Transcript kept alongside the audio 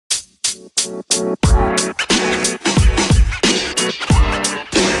All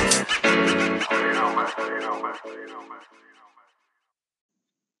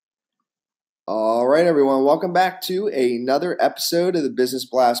right, everyone. Welcome back to another episode of the Business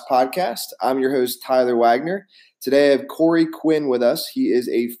Blast podcast. I'm your host, Tyler Wagner. Today, I have Corey Quinn with us. He is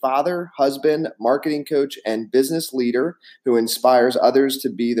a father, husband, marketing coach, and business leader who inspires others to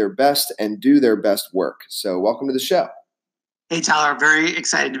be their best and do their best work. So welcome to the show. Hey, Tyler. Very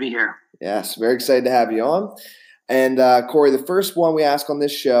excited to be here. Yes, very excited to have you on. And Corey, the first one we ask on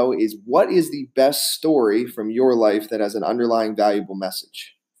this show is, what is the best story from your life that has an underlying valuable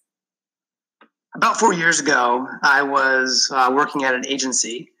message? About 4 years ago, I was working at an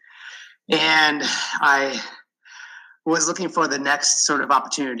agency, and I was looking for the next sort of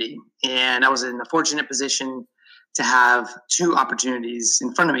opportunity. And I was in a fortunate position to have two opportunities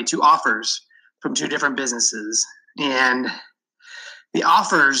in front of me, two offers from two different businesses. And the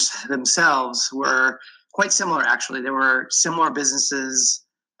offers themselves were quite similar, actually. They were similar businesses,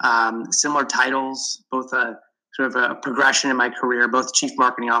 similar titles, both a sort of a progression in my career, both chief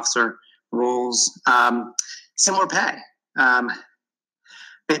marketing officer roles, similar pay.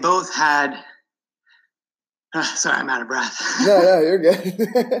 They both had, sorry, I'm out of breath. No, you're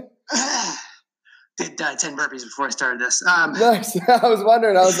good. Did 10 burpees before I started this. Nice. I was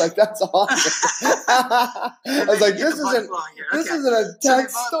wondering, I was like, that's awesome. I was like, this is an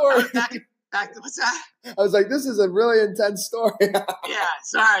intense story. Back to, what's that? I was like, this is a really intense story. Yeah,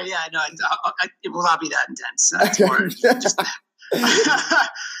 sorry. Yeah, no, it will not be that intense. It's more just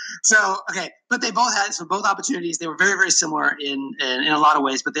So, okay, but they both had both opportunities. They were very, very similar in a lot of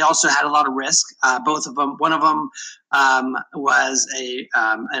ways, but they also had a lot of risk. Both of them. One of them was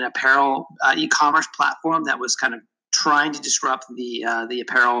an apparel e-commerce platform that was kind of trying to disrupt the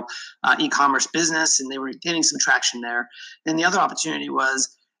apparel e-commerce business, and they were getting some traction there. And the other opportunity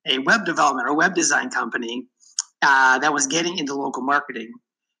was a web development or web design company that was getting into local marketing.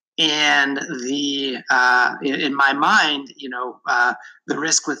 And in my mind, the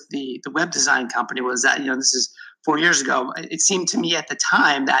risk with the web design company was that, this is 4 years ago. It seemed to me at the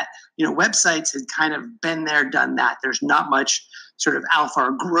time that, websites had kind of been there, done that. There's not much sort of alpha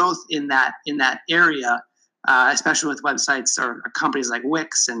or growth in that area, especially with websites or companies like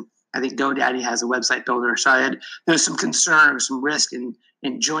Wix. And I think GoDaddy has a website builder. So there's some concern or some risk in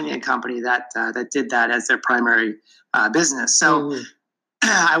joining a company that did that as their primary business. So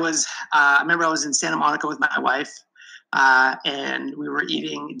I remember I was in Santa Monica with my wife, and we were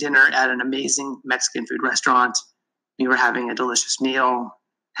eating dinner at an amazing Mexican food restaurant. We were having a delicious meal,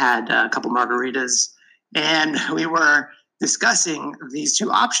 had a couple margaritas, and we were discussing these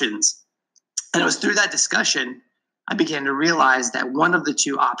two options. And it was through that discussion I began to realize that one of the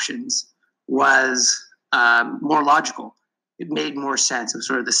two options was more logical. It made more sense. It was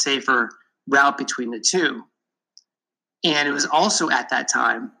sort of the safer route between the two. And it was also at that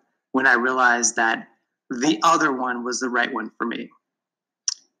time when I realized that the other one was the right one for me.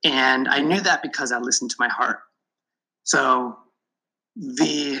 And I knew that because I listened to my heart. So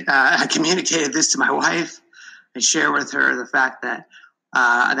I communicated this to my wife. I shared with her the fact that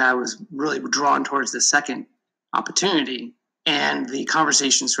I was really drawn towards the second opportunity. And the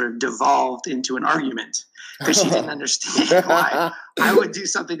conversation sort of devolved into an argument because she didn't understand why I would do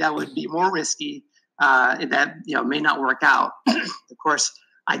something that would be more risky, that may not work out. Of course,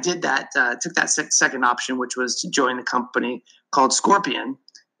 I did that. Took that second option, which was to join a company called Scorpion,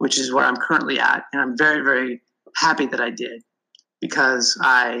 which is where I'm currently at, and I'm very, very happy that I did because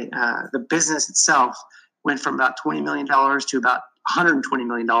the business itself went from about $20 million to about $120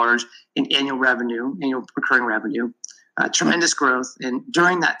 million in annual recurring revenue. Tremendous growth, and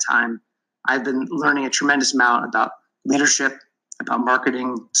during that time, I've been learning a tremendous amount about leadership, about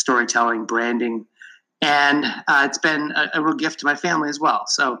marketing, storytelling, branding. And it's been a real gift to my family as well.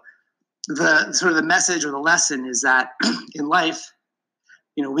 So the message or the lesson is that in life,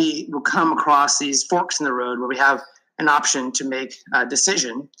 we will come across these forks in the road where we have an option to make a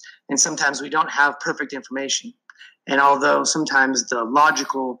decision. And sometimes we don't have perfect information. And although sometimes the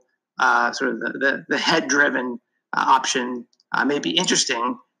logical, the head-driven option may be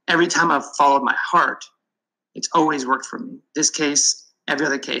interesting, every time I've followed my heart, it's always worked for me. This case, every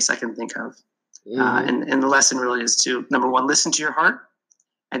other case I can think of. And the lesson really is to, number one, listen to your heart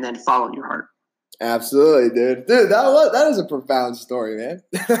and then follow your heart. Absolutely, dude. That is a profound story, man.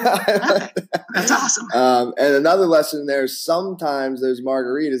 That's awesome. And another lesson there, sometimes those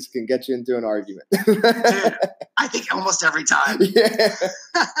margaritas can get you into an argument. Dude, I think almost every time. Yeah.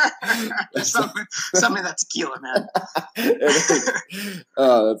 Something that's tequila, man.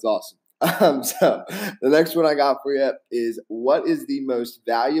 Oh, that's awesome. So the next one I got for you is, what is the most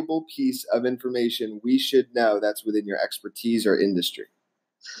valuable piece of information we should know that's within your expertise or industry?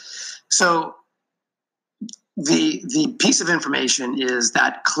 So the piece of information is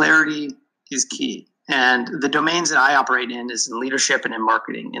that clarity is key. And the domains that I operate in is in leadership and in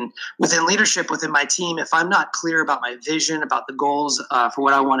marketing. And within leadership, within my team, if I'm not clear about my vision, about the goals for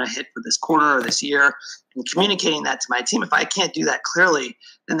what I want to hit for this quarter or this year, and communicating that to my team, if I can't do that clearly,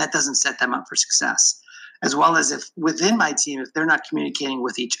 then that doesn't set them up for success. As well as if within my team, if they're not communicating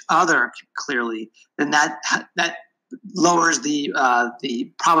with each other clearly, then that lowers the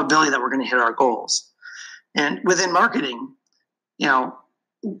probability that we're going to hit our goals. And within marketing,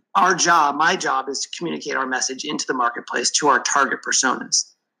 my job is to communicate our message into the marketplace to our target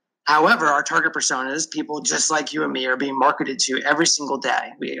personas. However, our target personas, people just like you and me, are being marketed to every single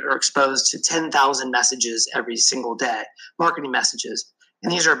day. We are exposed to 10,000 messages every single day, marketing messages.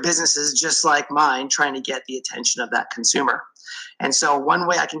 And these are businesses just like mine trying to get the attention of that consumer. And so one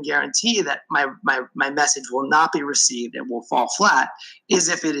way I can guarantee that my message will not be received and will fall flat is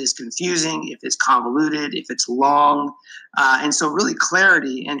if it is confusing, if it's convoluted, if it's long. And so really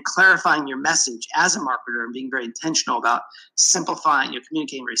clarity and clarifying your message as a marketer and being very intentional about simplifying,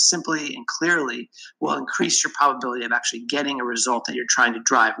 communicating very simply and clearly will increase your probability of actually getting a result that you're trying to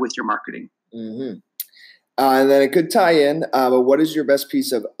drive with your marketing. Mm-hmm. And then it could tie in, but what is your best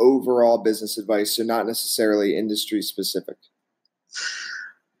piece of overall business advice? So not necessarily industry specific.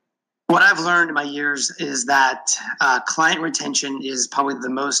 What I've learned in my years is that client retention is probably the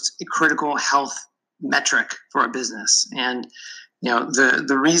most critical health metric for a business. And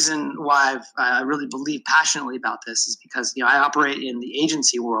the reason why I really believe passionately about this is because I operate in the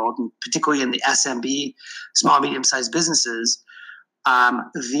agency world, and particularly in the SMB, small medium-sized businesses.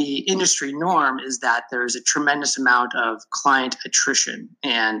 The industry norm is that there's a tremendous amount of client attrition,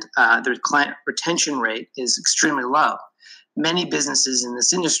 and their client retention rate is extremely low. Many businesses in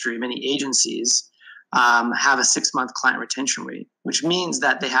this industry, many agencies, have a 6-month client retention rate, which means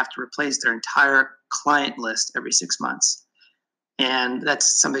that they have to replace their entire client list every 6 months. And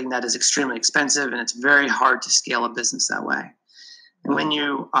that's something that is extremely expensive, and it's very hard to scale a business that way. And when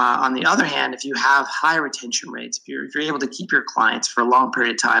you, on the other hand, if you have high retention rates, if you're able to keep your clients for a long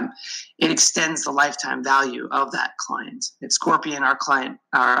period of time, it extends the lifetime value of that client. At Scorpion, our client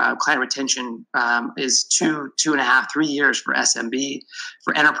retention is 2.5, 3 years for SMB.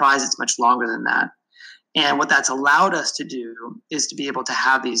 For enterprise, it's much longer than that. And what that's allowed us to do is to be able to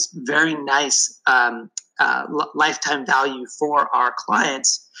have these very nice lifetime value for our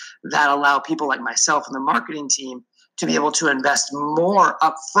clients that allow people like myself and the marketing team to be able to invest more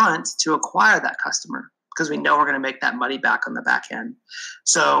upfront to acquire that customer, because we know we're going to make that money back on the back end.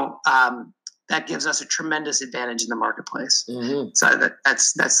 So that gives us a tremendous advantage in the marketplace. Mm-hmm. So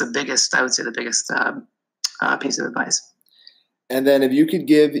that's the biggest, I would say, the biggest piece of advice. And then if you could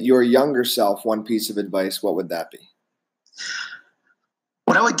give your younger self one piece of advice, what would that be?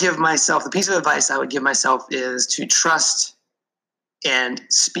 What I would give myself, the piece of advice I would give myself is to trust and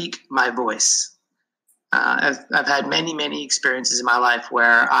speak my voice. I've had many experiences in my life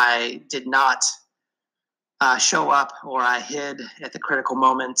where I did not show up, or I hid at the critical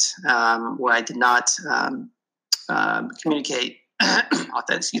moment, where I did not communicate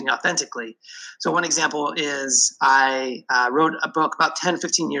authentically. So one example is I wrote a book about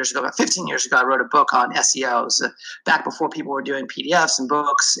 15 years ago, I wrote a book on SEO. It was back before people were doing PDFs and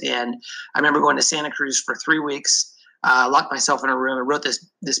books. And I remember going to Santa Cruz for 3 weeks, locked myself in a room and wrote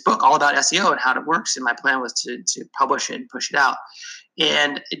this book all about SEO and how it works. And my plan was to publish it and push it out.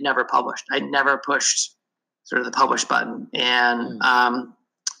 And it never published. I never pushed sort of the publish button. And,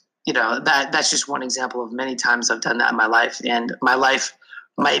 that's just one example of many times I've done that in my life. And my life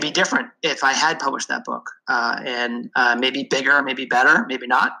might be different if I had published that book, and maybe bigger, maybe better, maybe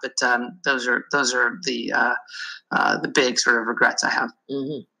not. But those are the big sort of regrets I have.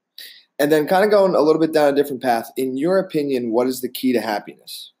 Mm-hmm. And then kind of going a little bit down a different path, in your opinion, what is the key to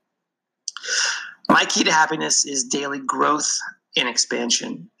happiness? My key to happiness is daily growth and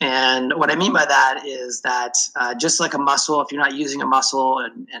expansion. And what I mean by that is that just like a muscle, if you're not using a muscle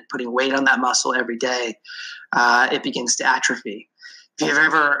and putting weight on that muscle every day, it begins to atrophy. If you've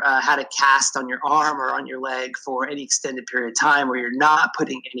ever had a cast on your arm or on your leg for any extended period of time where you're not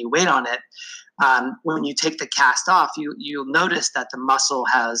putting any weight on it, when you take the cast off, you'll notice that the muscle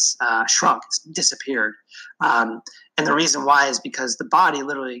has shrunk, it's disappeared. And the reason why is because the body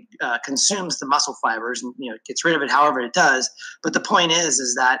literally consumes the muscle fibers and gets rid of it however it does. But the point is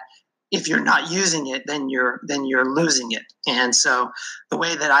that if you're not using it, then you're losing it. And so the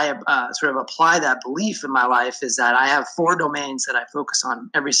way that I sort of apply that belief in my life is that I have 4 domains that I focus on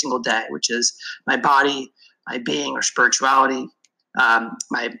every single day, which is my body, my being or spirituality,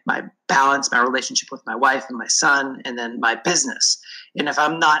 my balance, my relationship with my wife and my son, and then my business. And if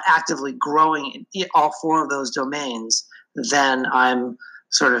I'm not actively growing in all 4 of those domains, then I'm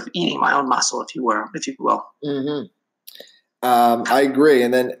sort of eating my own muscle, if you will. Mm-hmm. I agree.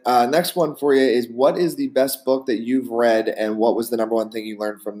 And then next one for you is, what is the best book that you've read, and what was the number one thing you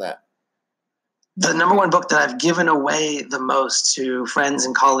learned from that? The number one book that I've given away the most to friends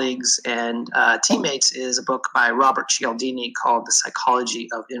and colleagues and teammates is a book by Robert Cialdini called The Psychology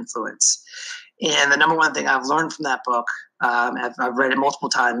of Influence. And the number one thing I've learned from that book, I've read it multiple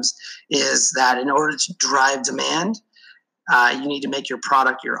times, is that in order to drive demand, you need to make your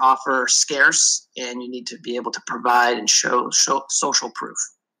product, your offer scarce, and you need to be able to provide and show social proof.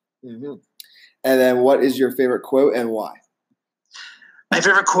 Mm-hmm. And then what is your favorite quote and why? My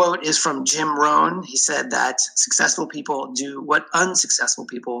favorite quote is from Jim Rohn. He said that successful people do what unsuccessful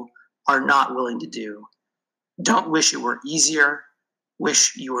people are not willing to do. Don't wish it were easier,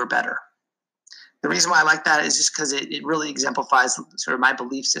 wish you were better. The reason why I like that is just because it really exemplifies sort of my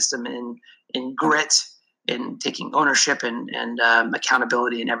belief system in grit, in taking ownership and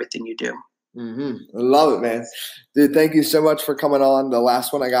accountability in everything you do. Mm-hmm. I love it, man. Dude, thank you so much for coming on. The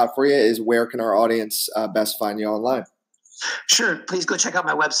last one I got for you is, where can our audience best find you online? Sure. Please go check out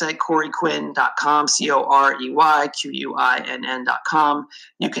my website, CoreyQuinn.com, CoreyQuinn.com.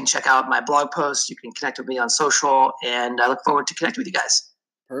 You can check out my blog posts. You can connect with me on social, and I look forward to connecting with you guys.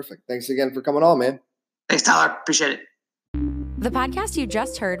 Perfect. Thanks again for coming on, man. Thanks, Tyler. Appreciate it. The podcast you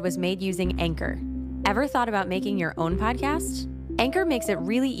just heard was made using Anchor. Ever thought about making your own podcast? Anchor makes it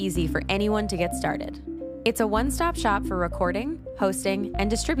really easy for anyone to get started. It's a one-stop shop for recording, hosting, and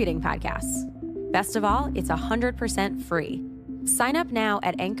distributing podcasts. Best of all, it's 100% free. Sign up now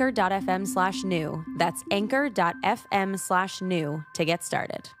at anchor.fm/new. That's anchor.fm/new to get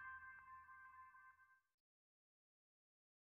started.